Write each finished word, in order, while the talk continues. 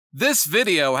This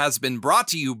video has been brought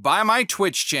to you by my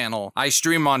Twitch channel. I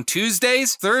stream on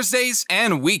Tuesdays, Thursdays,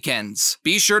 and weekends.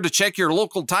 Be sure to check your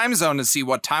local time zone to see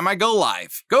what time I go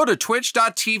live. Go to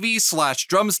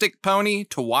twitch.tv/drumstickpony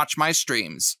to watch my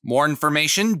streams. More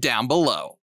information down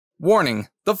below. Warning: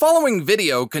 the following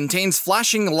video contains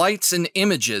flashing lights and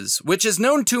images, which is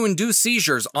known to induce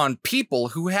seizures on people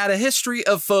who had a history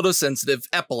of photosensitive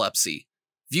epilepsy.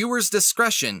 Viewers'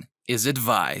 discretion is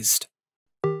advised.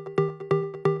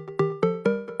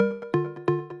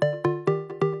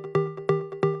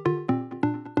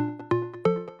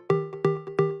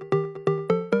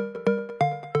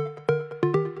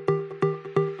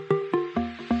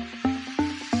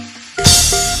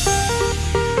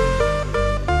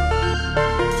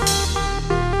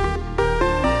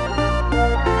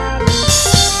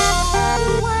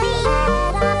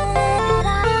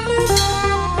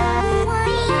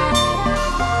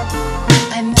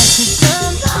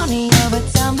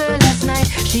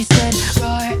 She said,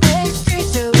 roar X3,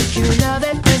 so if you love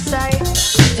at first sight.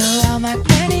 Throw out my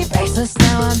candy bracelets,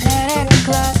 now I'm headed to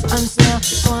class. I'm still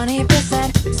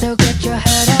 20%, so get your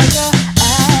head out your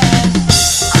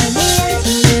ass. I'm the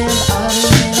antonym of the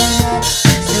internet,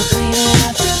 still cleaning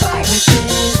up the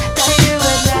viruses that you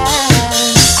would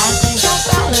let. I think I've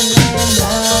fallen in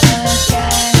love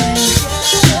again.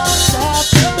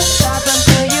 Don't stop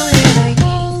until you hear the ring.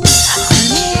 I'm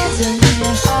the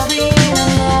antonym of the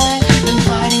internet.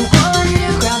 Fighting on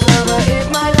new ground, but if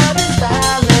my love is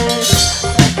valid,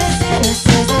 but this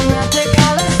cynicism that the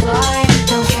colors lie.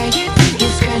 Don't care, you think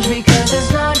it's cringe because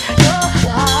it's not your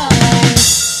life.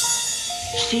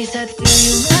 She said, do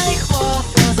you like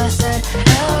waffles? I said,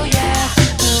 hell yeah.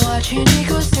 Been watching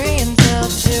equals 3 until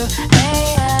 2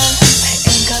 a.m. I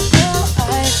ain't got no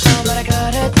iPhone, but I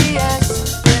got a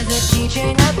DS. With a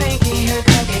DJ not baking her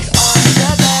cupcakes on the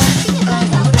back. I'm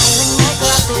not wearing my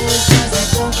glasses cause I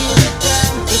don't give a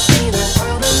damn. They see the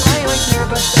world in my oyster,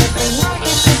 but every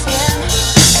market is scam.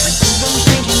 Everything's been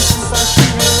changing since last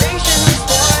generation was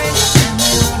born, and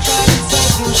they won't try to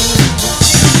take you,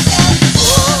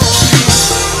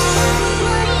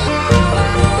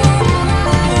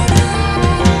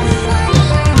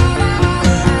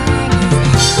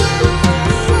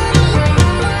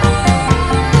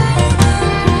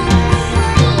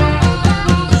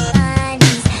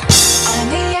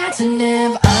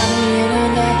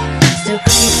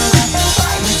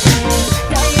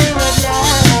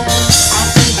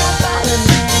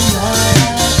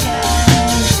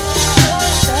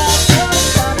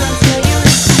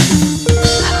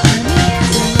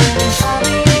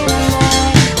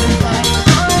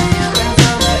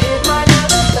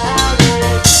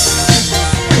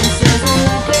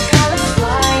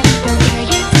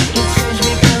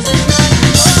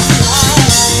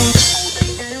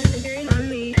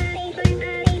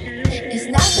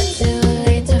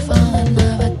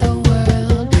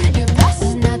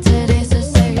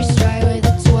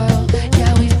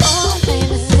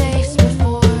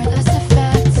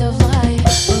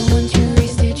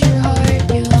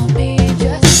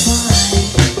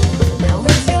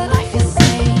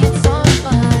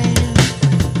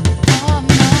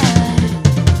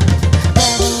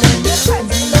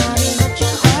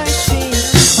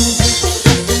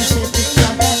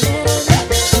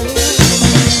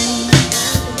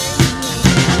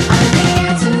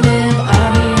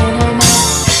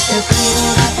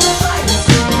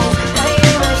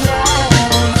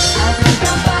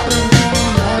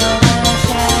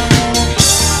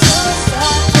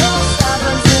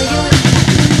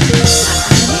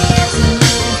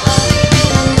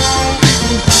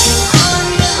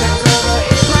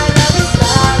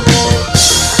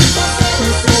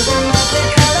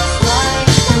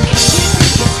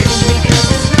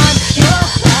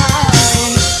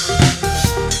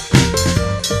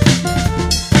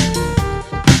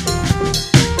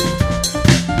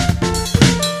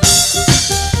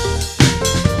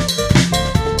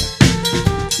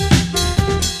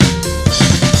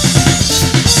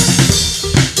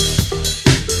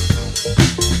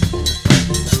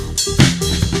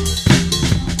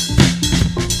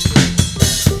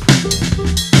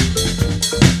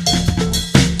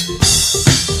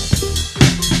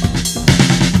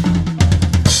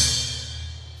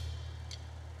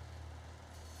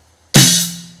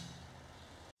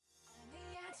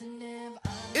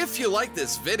 If you like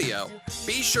this video,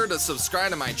 be sure to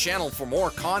subscribe to my channel for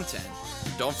more content.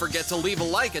 Don't forget to leave a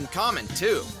like and comment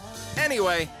too.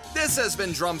 Anyway, this has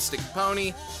been Drumstick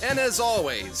Pony, and as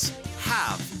always,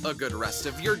 have a good rest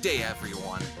of your day,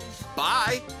 everyone.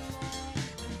 Bye!